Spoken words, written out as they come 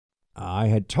I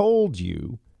had told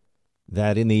you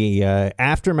that in the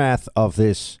aftermath of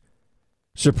this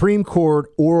Supreme Court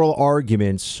oral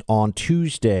arguments on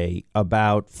Tuesday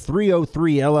about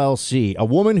 303 LLC, a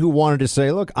woman who wanted to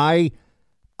say, look, I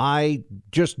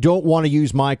just don't want to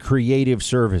use my creative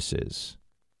services.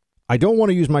 I don't want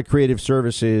to use my creative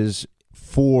services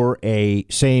for a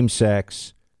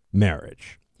same-sex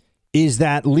marriage. Is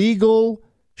that legal?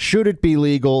 Should it be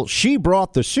legal? She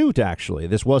brought the suit, actually.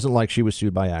 This wasn't like she was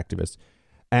sued by activists,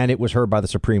 and it was heard by the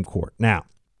Supreme Court. Now,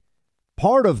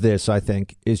 part of this, I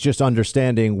think, is just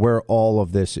understanding where all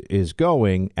of this is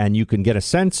going, and you can get a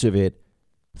sense of it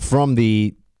from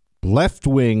the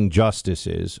left-wing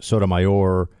justices,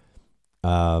 Sotomayor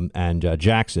and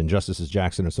Jackson, Justices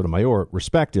Jackson and Sotomayor,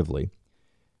 respectively.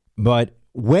 But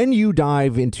when you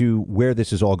dive into where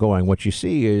this is all going, what you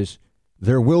see is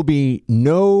there will be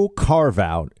no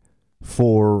carve-out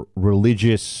for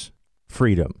religious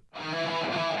freedom.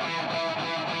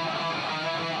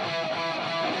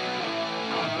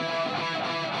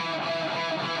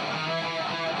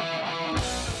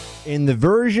 In the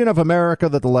version of America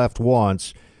that the left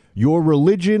wants, your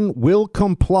religion will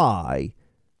comply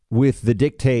with the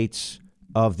dictates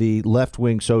of the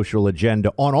left-wing social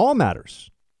agenda on all matters.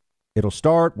 It'll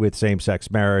start with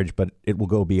same-sex marriage, but it will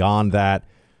go beyond that.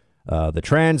 The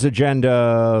trans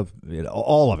agenda,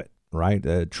 all of it, right?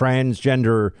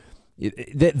 Transgender.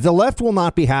 The left will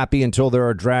not be happy until there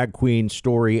are drag queen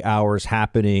story hours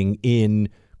happening in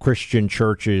Christian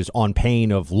churches on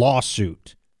pain of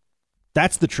lawsuit.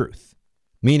 That's the truth.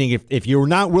 Meaning if you're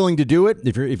not willing to do it,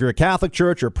 if you're a Catholic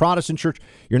church or a Protestant church,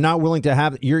 you're not willing to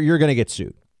have it, you're going to get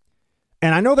sued.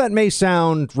 And I know that may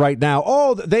sound right now,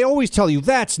 oh, they always tell you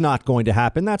that's not going to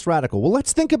happen. That's radical. Well,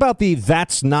 let's think about the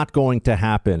that's not going to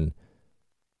happen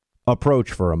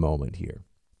approach for a moment here.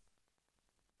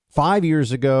 5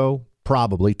 years ago,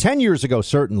 probably 10 years ago,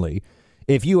 certainly,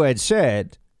 if you had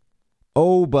said,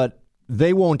 oh, but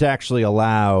they won't actually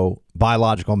allow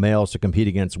biological males to compete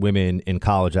against women in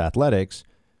college athletics,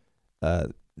 they're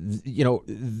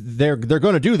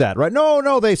going to do that, right?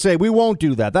 No, they say we won't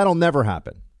do that. That'll never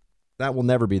happen. That will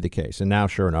never be the case. And now,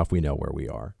 sure enough, we know where we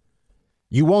are.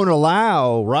 You won't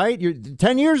allow, right?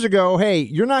 10 years ago, hey,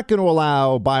 you're not going to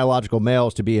allow biological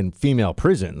males to be in female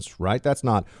prisons, right? That's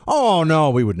not, oh, no,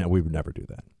 we would never do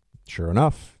that. Sure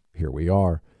enough, here we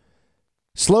are.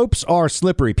 Slopes are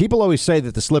slippery. People always say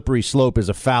that the slippery slope is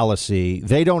a fallacy.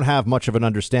 They don't have much of an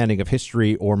understanding of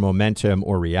history or momentum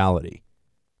or reality.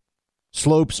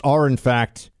 Slopes are, in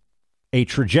fact, a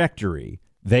trajectory.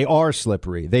 They are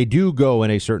slippery. They do go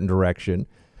in a certain direction.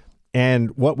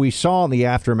 And what we saw in the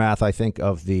aftermath, I think,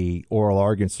 of the oral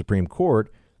argument Supreme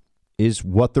Court is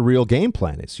what the real game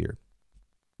plan is here.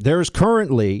 There's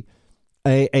currently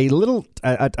a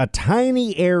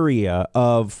tiny area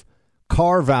of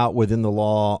carve out within the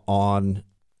law on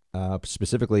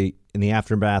specifically in the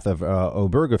aftermath of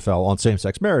Obergefell on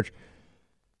same-sex marriage,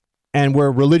 and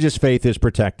where religious faith is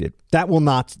protected. That will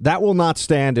not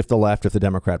stand if the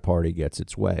Democrat Party gets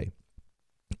its way.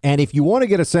 And if you want to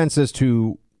get a sense as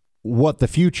to what the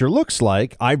future looks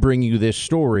like, I bring you this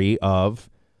story of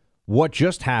what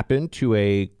just happened to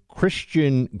a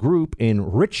Christian group in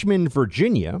Richmond,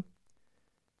 Virginia,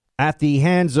 at the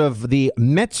hands of the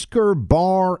Metzger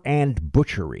Bar and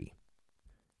Butchery.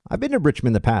 I've been to Richmond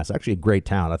in the past. Actually, a great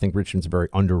town. I think Richmond's a very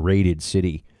underrated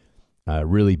city.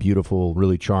 Really beautiful,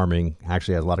 really charming.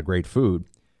 Actually has a lot of great food.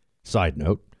 Side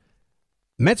note,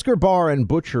 Metzger Bar and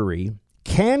Butchery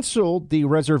canceled the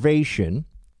reservation,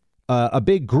 a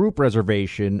big group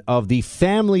reservation of the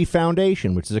Family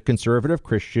Foundation, which is a conservative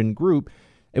Christian group.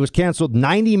 It was canceled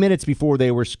 90 minutes before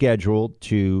they were scheduled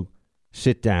to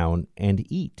sit down and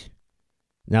eat.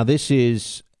 Now, this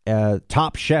is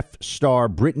Top Chef star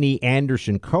Brittany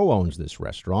Anderson co-owns this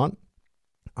restaurant.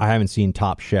 I haven't seen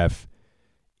Top Chef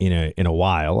in a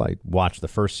while. I watched the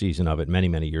first season of it many,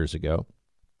 many years ago.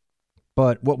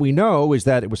 But what we know is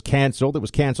that it was canceled. It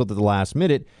was canceled at the last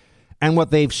minute. And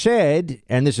what they've said,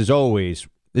 and this is always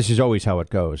how it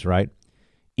goes, right,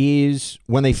 is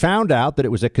when they found out that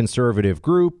it was a conservative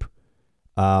group,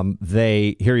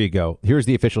 here you go. Here's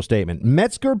the official statement.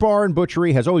 Metzger Bar and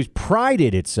Butchery has always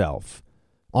prided itself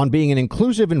on being an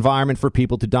inclusive environment for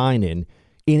people to dine in.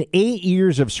 In 8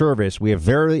 years of service, we have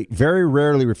very, very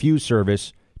rarely refused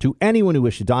service to anyone who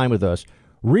wished to dine with us.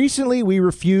 Recently, we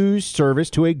refused service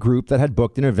to a group that had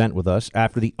booked an event with us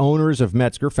after the owners of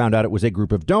Metzger found out it was a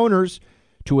group of donors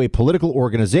to a political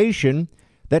organization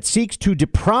that seeks to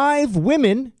deprive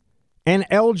women and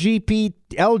LGBTQ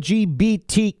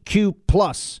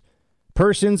plus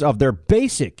persons of their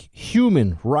basic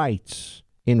human rights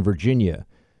in Virginia.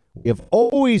 We have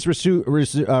always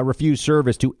refused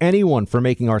service to anyone for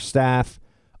making our staff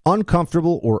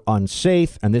uncomfortable or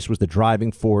unsafe, and this was the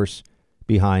driving force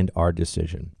behind our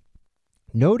decision.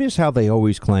 Notice how they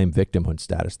always claim victimhood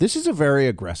status. This is a very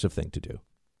aggressive thing to do.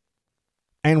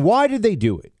 And why did they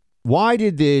do it? Why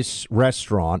did this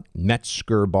restaurant,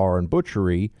 Metzger Bar and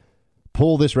Butchery,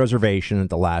 pull this reservation at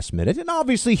the last minute? And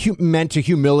obviously meant to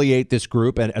humiliate this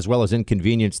group and as well as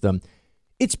inconvenience them.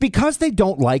 It's because they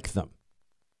don't like them.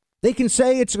 They can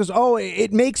say it's because, oh,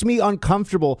 it makes me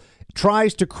uncomfortable,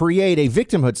 tries to create a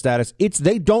victimhood status. It's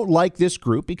they don't like this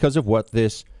group because of what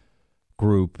this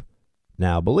group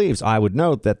now believes. I would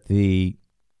note that the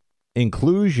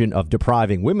inclusion of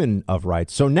depriving women of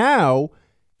rights. So now,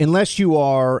 unless you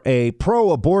are a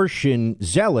pro-abortion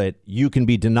zealot, you can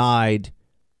be denied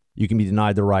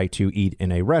the right to eat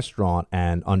in a restaurant.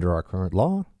 And under our current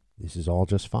law, this is all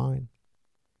just fine.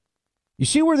 You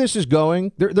see where this is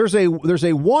going? There's a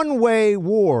one-way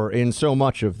war in so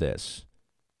much of this,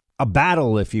 a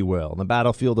battle, if you will, the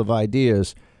battlefield of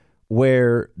ideas,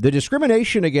 where the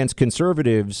discrimination against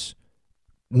conservatives,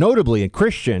 notably in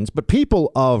Christians, but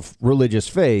people of religious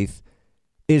faith,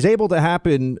 is able to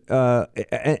happen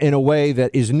in a way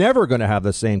that is never going to have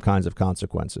the same kinds of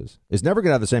consequences, is never going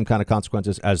to have the same kind of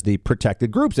consequences as the protected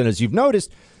groups. And as you've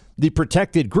noticed, the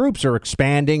protected groups are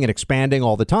expanding and expanding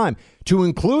all the time to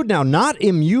include now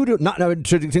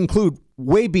to include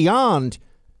way beyond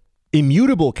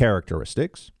immutable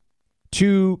characteristics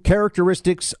to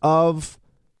characteristics of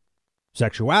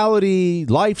sexuality,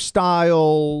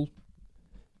 lifestyle,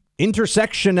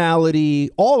 intersectionality,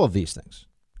 all of these things.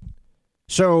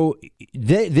 So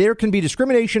there can be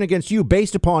discrimination against you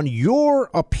based upon your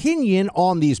opinion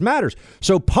on these matters.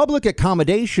 So public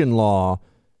accommodation law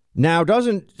now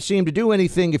doesn't seem to do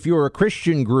anything if you're a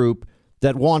Christian group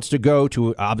that wants to go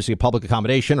to obviously a public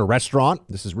accommodation, a restaurant.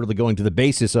 This is really going to the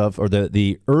basis of, or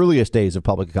the earliest days of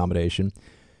public accommodation.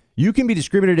 You can be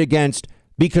discriminated against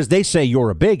because they say you're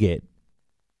a bigot,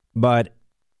 but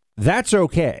that's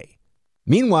okay.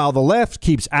 Meanwhile, the left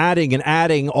keeps adding and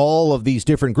adding all of these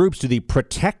different groups to the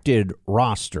protected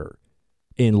roster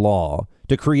in law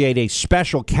to create a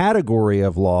special category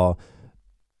of law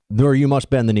where you must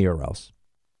bend the knee or else.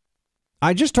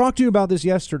 I just talked to you about this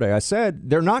yesterday. I said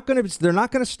they're not going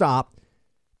to stop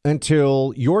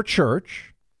until your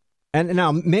church, and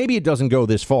now maybe it doesn't go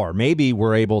this far. Maybe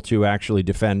we're able to actually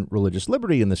defend religious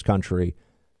liberty in this country.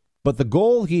 But the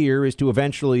goal here is to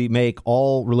eventually make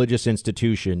all religious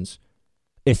institutions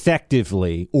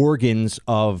effectively organs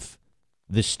of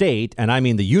the state, and I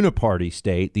mean the uniparty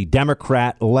state, the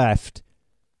Democrat left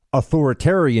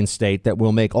authoritarian state that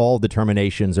will make all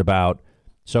determinations about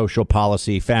social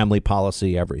policy, family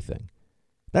policy, everything.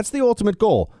 That's the ultimate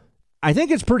goal. I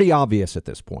think it's pretty obvious at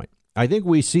this point. I think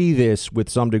we see this with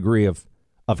some degree of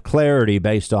clarity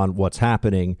based on what's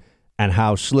happening and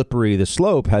how slippery the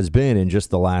slope has been in just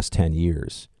the last 10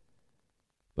 years.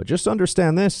 But just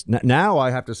understand this. Now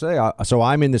I have to say, so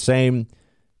I'm in the same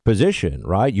position,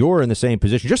 right? You're in the same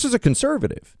position, just as a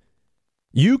conservative.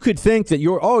 You could think that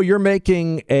you're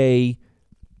making a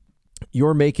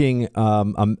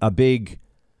big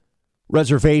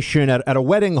reservation at a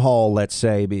wedding hall, let's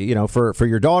say, for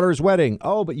your daughter's wedding.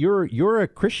 Oh, but you're a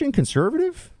Christian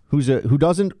conservative who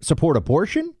doesn't support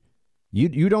abortion?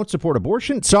 You don't support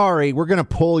abortion? Sorry, we're going to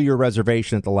pull your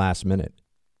reservation at the last minute.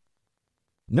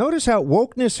 Notice how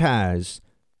wokeness has,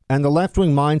 and the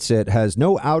left-wing mindset has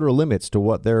no outer limits to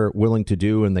what they're willing to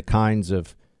do and the kinds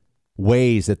of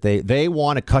ways that they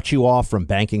want to cut you off from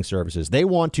banking services. They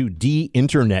want to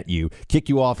de-internet you, kick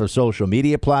you off of social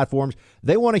media platforms.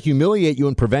 They want to humiliate you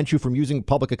and prevent you from using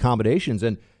public accommodations.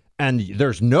 And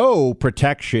there's no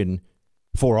protection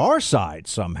for our side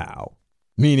somehow,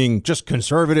 meaning just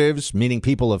conservatives, meaning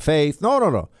people of faith.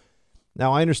 No.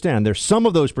 Now, I understand there's some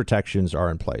of those protections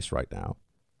are in place right now,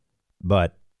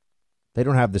 but they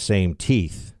don't have the same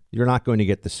teeth. You're not going to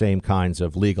get the same kinds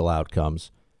of legal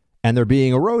outcomes. And they're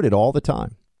being eroded all the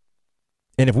time.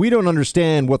 And if we don't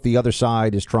understand what the other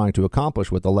side is trying to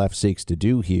accomplish, what the left seeks to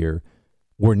do here,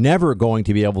 we're never going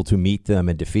to be able to meet them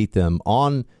and defeat them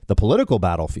on the political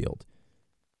battlefield.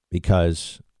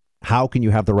 Because how can you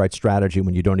have the right strategy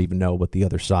when you don't even know what the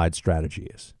other side's strategy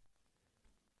is?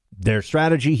 Their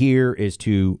strategy here is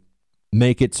to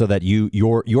make it so that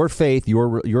your faith,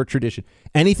 your tradition,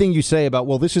 anything you say about,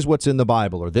 well, this is what's in the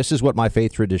Bible or this is what my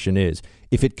faith tradition is,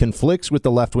 if it conflicts with the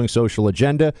left-wing social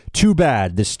agenda, too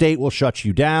bad. The state will shut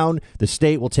you down. The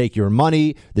state will take your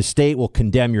money. The state will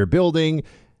condemn your building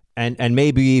and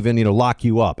maybe even, lock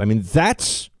you up. I mean,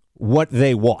 that's what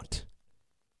they want.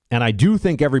 And I do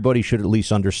think everybody should at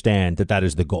least understand that that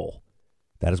is the goal.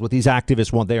 That is what these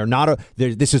activists want. They are not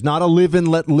this is not a live and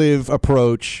let live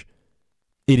approach.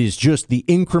 It is just the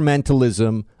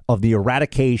incrementalism of the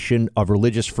eradication of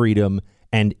religious freedom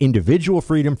and individual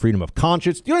freedom, freedom of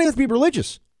conscience. You don't even have to be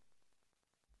religious.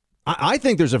 I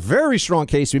think there's a very strong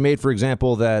case to be made, for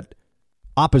example, that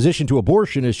opposition to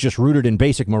abortion is just rooted in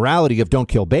basic morality of don't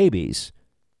kill babies.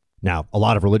 Now, a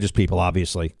lot of religious people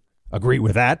obviously agree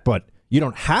with that, but you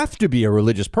don't have to be a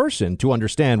religious person to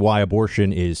understand why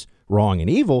abortion is wrong and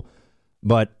evil.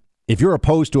 But if you're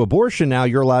opposed to abortion now,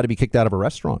 you're allowed to be kicked out of a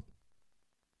restaurant.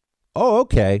 Oh,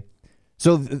 okay.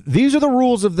 So these are the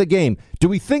rules of the game. Do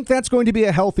we think that's going to be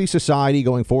a healthy society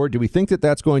going forward? Do we think that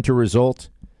that's going to result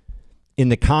in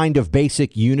the kind of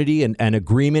basic unity and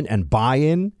agreement and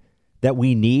buy-in that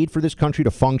we need for this country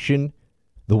to function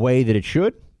the way that it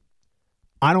should?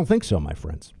 I don't think so, my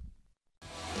friends.